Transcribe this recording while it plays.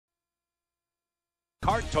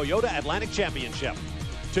Kart Toyota Atlantic Championship.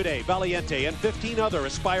 Today, Valiente and 15 other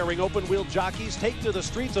aspiring open-wheel jockeys take to the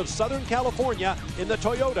streets of Southern California in the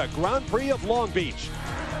Toyota Grand Prix of Long Beach.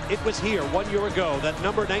 It was here 1 year ago that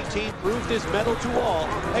number 19 proved his mettle to all,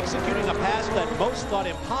 executing a pass that most thought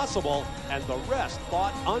impossible and the rest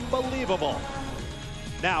thought unbelievable.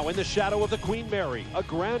 Now, in the shadow of the Queen Mary, a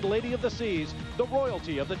grand lady of the seas, the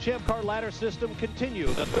royalty of the Champ Car ladder system continue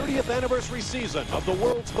the 30th anniversary season of the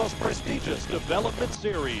world's most prestigious development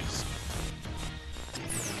series.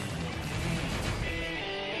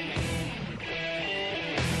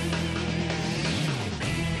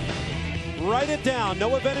 Write it down.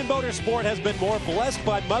 No event in motorsport has been more blessed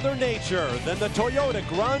by Mother Nature than the Toyota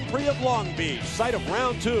Grand Prix of Long Beach, site of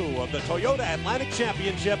round 2 of the Toyota Atlantic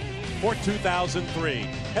Championship for 2003.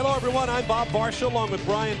 Hello everyone, I'm Bob Varsha along with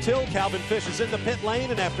Brian Till. Calvin Fish is in the pit lane,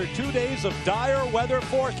 and after 2 days of dire weather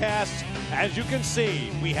forecasts, as you can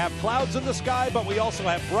see, we have clouds in the sky, but we also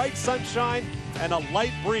have bright sunshine and a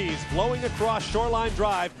light breeze blowing across Shoreline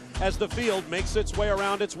Drive as the field makes its way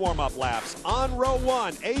around its warm-up laps. On row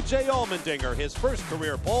 1, A.J. Allmendinger, his first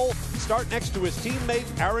career pole, start next to his teammate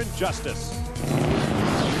Aaron Justice.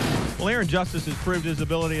 Well, Aaron Justice has proved his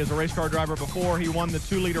ability as a race car driver before. He won the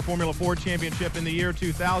 2-liter Formula Ford Championship in the year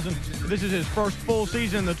 2000. This is his first full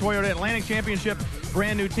season in the Toyota Atlantic Championship.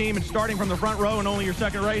 Brand new team, and starting from the front row and only your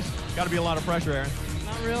second race, got to be a lot of pressure, Aaron.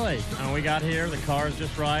 Not really. We got here, the car's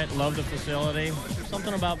just right, love the facility.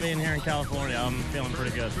 Something about being here in California, I'm feeling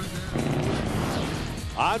pretty good.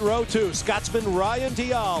 On row 2, Scotsman Ryan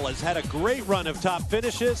Dial has had a great run of top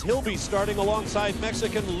finishes. He'll be starting alongside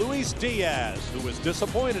Mexican Luis Diaz, who was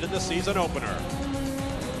disappointed in the season opener.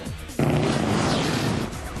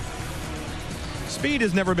 Speed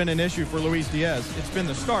has never been an issue for Luis Diaz. It's been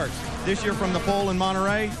the starts. This year from the pole in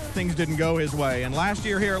Monterey, things didn't go his way. And last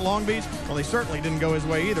year here at Long Beach, well, they certainly didn't go his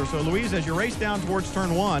way either. So Luis, as you race down towards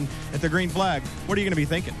turn 1 at the green flag, what are you going to be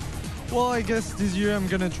thinking? Well, I guess this year I'm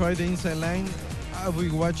going to try the inside line. I'll be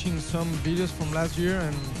watching some videos from last year,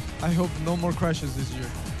 and I hope no more crashes this year.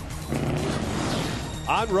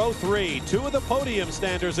 On row 3, 2 of the podium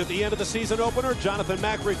standers at the end of the season opener. Jonathan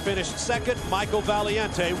Macri finished second. Michael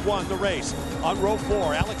Valiente won the race. On row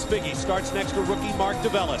 4, Alex Biggie starts next to rookie Mark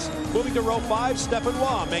DeVellis. Moving to row 5, Stefan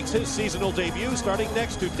Waugh makes his seasonal debut, starting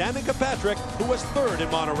next to Danica Patrick, who was third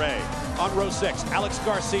in Monterey. On row 6, Alex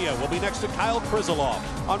Garcia will be next to Kyle Krizzoloff.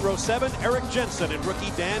 On row 7, Eric Jensen and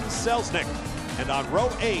rookie Dan Selznick. And on row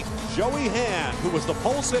 8, Joey Hand, who was the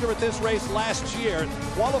pole sitter at this race last year,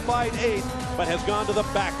 qualified 8th, but has gone to the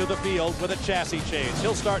back of the field with a chassis change.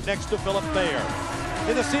 He'll start next to Philip Thayer.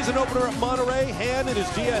 In the season opener at Monterey, Hand and his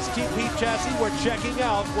GSTP chassis were checking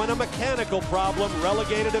out when a mechanical problem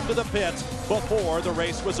relegated him to the pits before the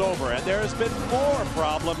race was over. And there has been more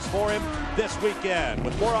problems for him this weekend.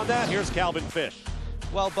 With more on that, here's Calvin Fish.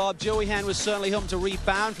 Well, Bob, Joey Hand was certainly hoping to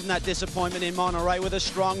rebound from that disappointment in Monterey with a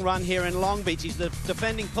strong run here in Long Beach. He's the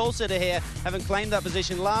defending pole sitter here, having claimed that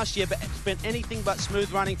position last year, but it's been anything but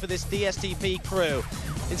smooth running for this DSTP crew.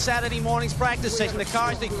 In Saturday morning's practice session, the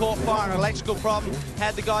car actually caught fire, an electrical problem,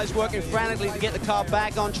 had the guys working frantically to get the car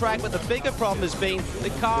back on track, but the bigger problem has been the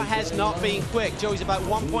car has not been quick. Joey's about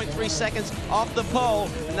 1.3 seconds off the pole,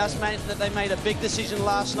 and that's meant that they made a big decision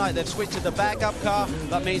last night. They've switched to the backup car.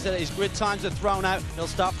 That means that his grid times are thrown out. He'll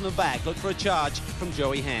start from the back. Look for a charge from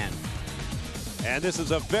Joey Hand. And this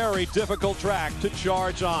is a very difficult track to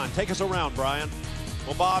charge on. Take us around, Brian.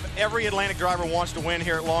 Well, Bob, every Atlantic driver wants to win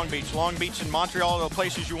here at Long Beach. Long Beach and Montreal are the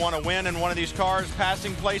places you want to win in one of these cars.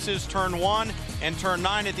 Passing places, turn 1 and turn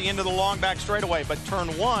 9 at the end of the long back straightaway. But turn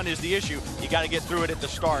 1 is the issue. You got to get through it at the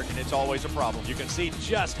start, and it's always a problem. You can see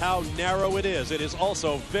just how narrow it is. It is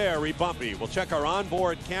also very bumpy. We'll check our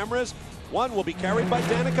onboard cameras. One will be carried by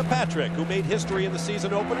Danica Patrick, who made history in the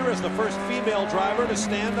season opener as the first female driver to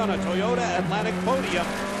stand on a Toyota Atlantic podium.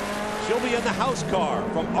 She'll be in the house car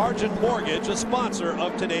from Argent Mortgage, a sponsor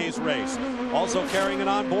of today's race. Also carrying an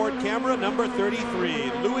onboard camera, number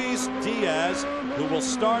 33, Luis Diaz, who will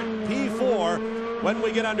start P4 when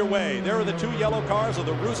we get underway. There are the 2 yellow cars of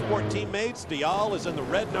the Rousport teammates. Dial is in the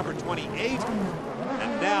red, number 28.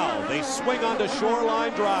 And now they swing onto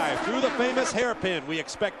Shoreline Drive through the famous hairpin. We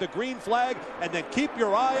expect the green flag, and then keep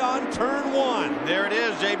your eye on turn 1. There it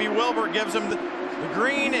is. J.B. Wilbur gives him the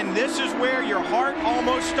green, and this is where your heart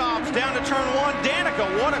almost stops. Down to turn 1.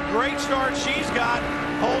 Danica, what a great start she's got.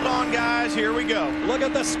 Hold on, guys. Here we go. Look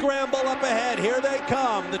at the scramble up ahead. Here they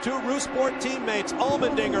come. The 2 Rousport teammates,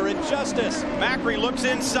 Allmendinger and Justice. Macri looks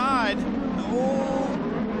inside.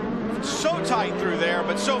 Oh, so tight through there,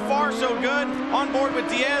 but so far so good. On board with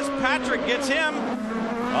Diaz. Patrick gets him.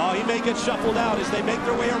 Oh, he may get shuffled out as they make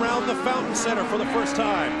their way around the Fountain Center for the first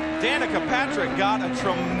time. Danica Patrick got a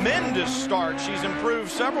tremendous start. She's improved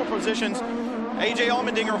several positions. A.J.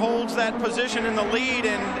 Allmendinger holds that position in the lead,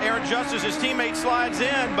 and Aaron Justice, his teammate, slides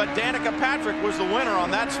in, but Danica Patrick was the winner on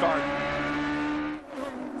that start.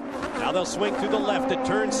 Now they'll swing through the left at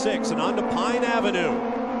turn 6 and onto Pine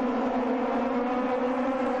Avenue.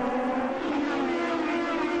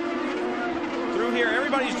 Here,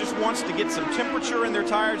 everybody just wants to get some temperature in their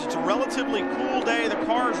tires. It's a relatively cool day. The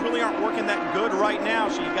cars really aren't working that good right now,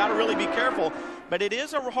 so you got to really be careful. But it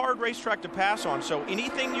is a hard racetrack to pass on, so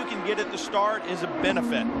anything you can get at the start is a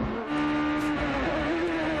benefit.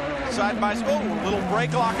 Side by side, oh, a little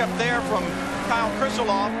brake lock up there from Kyle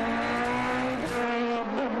Krisiloff.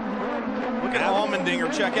 Look at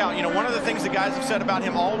Allmendinger check out. You know, one of the things the guys have said about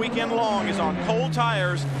him all weekend long is on cold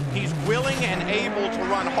tires, he's willing and able to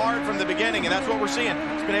run hard from the beginning, and that's what we're seeing.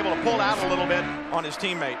 He's been able to pull out a little bit on his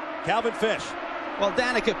teammate. Calvin Fish. Well,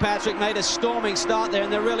 Danica Patrick made a storming start there,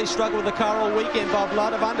 and they really struggled with the car all weekend, Bob. A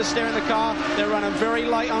lot of understeer in the car. They're running very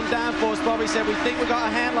light on downforce. Bobby said, we think we've got a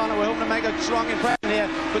handle on it. We're hoping to make a strong impression here.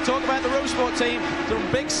 But talk about the Rosport team.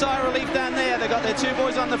 Some big sigh of relief down there. They got their two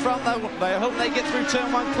boys on the front. They're hoping they get through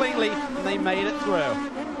turn 1 cleanly, and they made it through.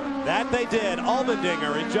 That they did.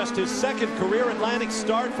 Allmendinger, in just his second career Atlantic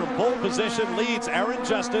start from pole position, leads Aaron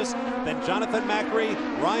Justice. Then Jonathan Macri,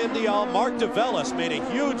 Ryan Dial, Mark DeVellis made a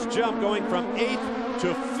huge jump going from 8th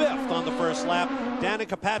to 5th on the first lap.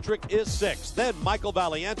 Danica Patrick is 6th. Then Michael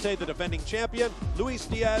Valiente, the defending champion, Luis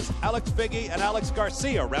Diaz, Alex Biggie, and Alex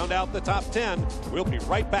Garcia round out the top 10. We'll be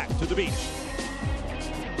right back to the beach.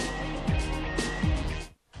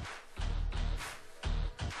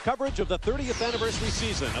 Coverage of the 30th anniversary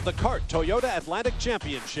season of the CART Toyota Atlantic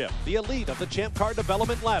Championship, the elite of the Champ Car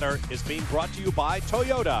development ladder, is being brought to you by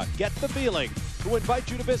Toyota. Get the feeling. To invite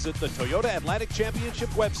you to visit the Toyota Atlantic Championship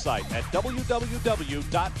website at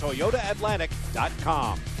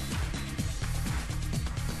www.toyotaatlantic.com.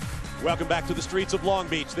 Welcome back to the streets of Long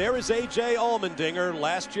Beach. There is A.J. Allmendinger,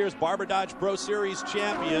 last year's Barber Dodge Pro Series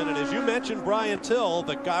champion. And as you mentioned, Brian Till,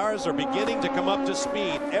 the cars are beginning to come up to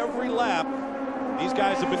speed. Every lap, these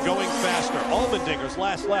guys have been going faster. Allmendinger's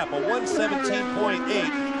last lap, a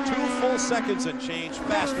 1:17.8, 2 full seconds and change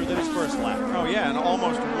faster than his first lap. Oh yeah, and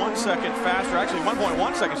almost 1 second faster, actually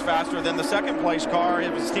 1.1 seconds faster than the second place car.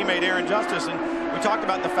 It was his teammate Aaron Justice, and we talked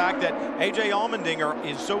about the fact that A.J. Allmendinger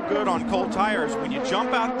is so good on cold tires. When you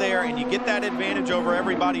jump out there and you get that advantage over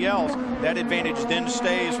everybody else, that advantage then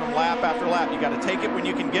stays from lap after lap. You got to take it when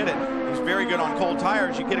you can get it. He's very good on cold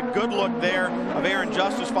tires. You get a good look there of Aaron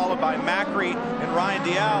Justice, followed by Macri and Ryan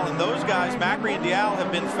Dial. And those guys, Macri and Dial,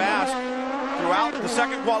 have been fast throughout the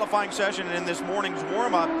second qualifying session and in this morning's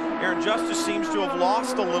warm-up. Aaron Justice seems to have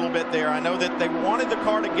lost a little bit there. I know that they wanted the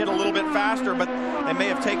car to get a little bit faster, but they may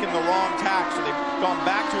have taken the wrong tack, so they've gone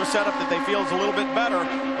back to a setup that they feel is a little bit better,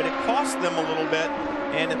 but it cost them a little bit.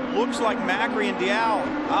 And it looks like Macri and Dial,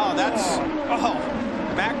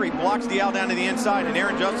 Macri blocks Dial down to the inside, and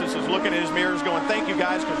Aaron Justice is looking at his mirrors going, thank you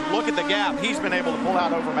guys, because look at the gap he's been able to pull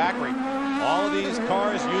out over Macri. All of these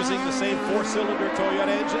cars using the same 4-cylinder Toyota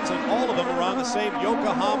engines, and all of them are on the same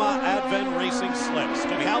Yokohama Advent Racing slicks.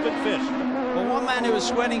 Calvin Fish. Well, one man who was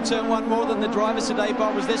sweating turn 1 more than the drivers today,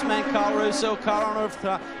 Bob, was this man, Carl Russo, car owner of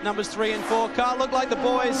numbers 3 and 4. Carl, looked like the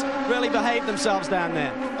boys really behaved themselves down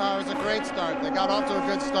there. It was a great start. They got off to a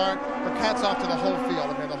good start, but hats off to the whole field.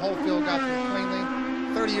 I mean, the whole field got through cleanly.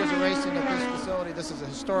 30 years of racing at this facility. This is a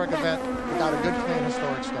historic event. We got a good, clean,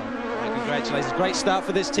 historic start. Well, congratulations. Great start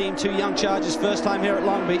for this team. 2 young Chargers. First time here at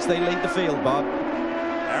Long Beach. They lead the field, Bob.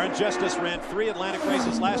 Aaron Justice ran 3 Atlantic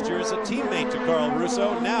races last year as a teammate to Carl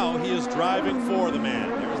Russo. Now he is driving for the man.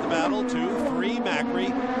 There's the battle. 2, 3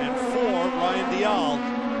 Macri, and 4 Ryan Dial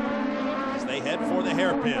as they head for the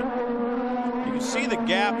hairpin. You can see the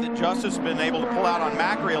gap that Justice has been able to pull out on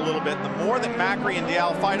Macri a little bit. The more that Macri and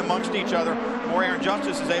Dial fight amongst each other, the more Aaron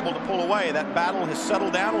Justice is able to pull away. That battle has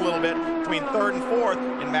settled down a little bit between 3rd and 4th,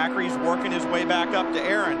 and Macri's working his way back up to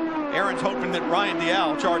Aaron. Aaron's hoping that Ryan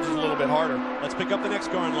Dial charges a little bit harder. Let's pick up the next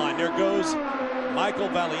car in line. There goes Michael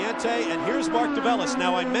Valiente, and here's Mark DeVellis.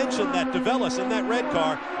 Now, I mentioned that DeVellis in that red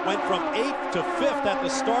car went from 8th to 5th at the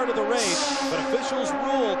start of the race, but officials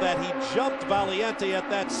ruled that he jumped Valiente at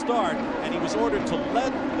that start, and he was ordered to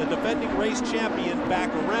let the defending race champion back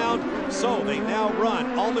around. So they now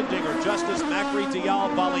run Allmendinger, Justice, Macri, Dial,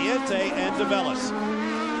 Valiente, and DeVellis.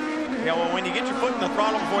 Yeah, well, when you get your foot in the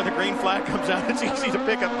throttle before the green flag comes out, it's easy to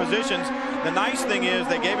pick up positions. The nice thing is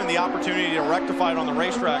they gave him the opportunity to rectify it on the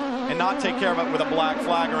racetrack and not take care of it with a black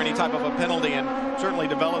flag or any type of a penalty. And certainly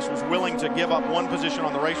DeVellis was willing to give up one position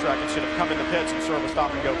on the racetrack instead of come in the pits and serve a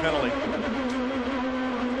stop-and-go penalty.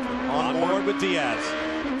 On board with Diaz.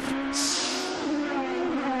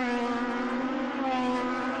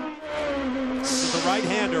 This is the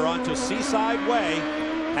right-hander onto Seaside Way,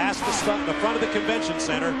 past the front of the convention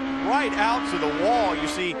center. Right out to the wall. You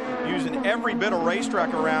see, using every bit of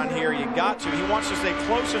racetrack around here, you got to. He wants to stay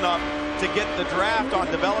close enough to get the draft on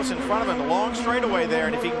DeVellis in front of him, the long straightaway there,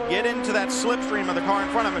 and if he can get into that slipstream of the car in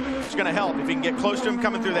front of him, it's going to help. If he can get close to him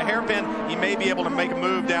coming through the hairpin, he may be able to make a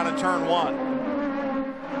move down in turn 1.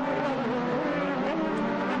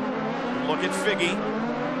 Look at Figge.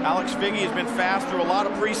 Alex Figge has been fast through a lot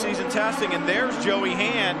of preseason testing, and there's Joey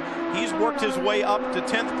Hand. He's worked his way up to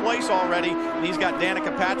 10th place already, and he's got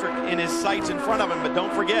Danica Patrick in his sights in front of him. But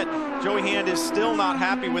don't forget, Joey Hand is still not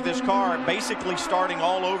happy with his car, basically starting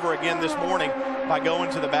all over again this morning by going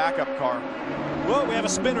to the backup car. Whoa, we have a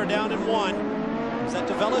spinner down in 1. Is that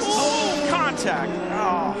DeVellis? Oh, contact.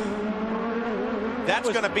 Oh. That's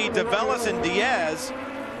going to be DeVellis and Diaz.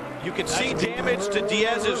 You can see damage to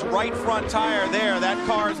Diaz's right front tire there. That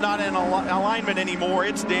car is not in alignment anymore.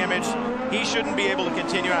 It's damaged. He shouldn't be able to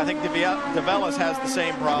continue. And I think DeVellis has the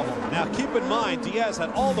same problem. Now, keep in mind, Diaz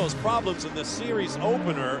had all those problems in the series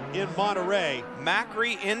opener in Monterey.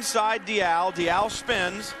 Macri inside Dial. Dial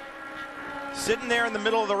spins. Sitting there in the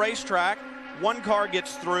middle of the racetrack. One car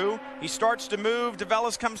gets through. He starts to move.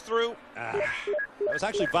 DeVellis comes through. That was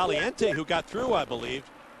actually Valiente who got through, I believe.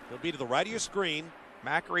 He'll be to the right of your screen.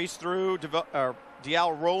 Macri's through.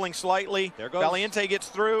 Dial rolling slightly. There goes. Valiente gets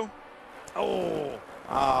through. Oh.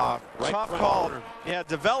 Right tough call. Corner. Yeah,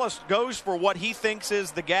 DeVellis goes for what he thinks is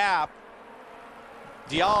the gap.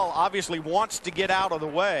 Dial obviously wants to get out of the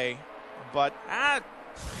way, but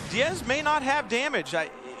Diaz may not have damage.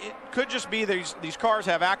 It could just be these cars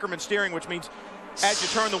have Ackerman steering, which means as you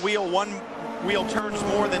turn the wheel, one wheel turns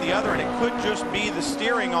more than the other, and it could just be the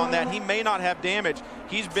steering on that. He may not have damage.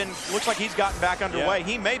 Looks like he's gotten back underway. Yeah.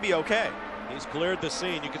 He may be okay. He's cleared the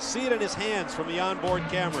scene. You can see it in his hands from the onboard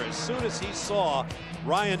camera. As soon as he saw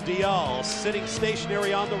Ryan Dial sitting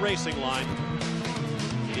stationary on the racing line,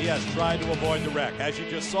 he has tried to avoid the wreck. As you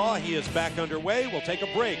just saw, he is back underway. We'll take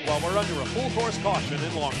a break while we're under a full course caution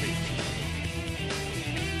in Long Beach.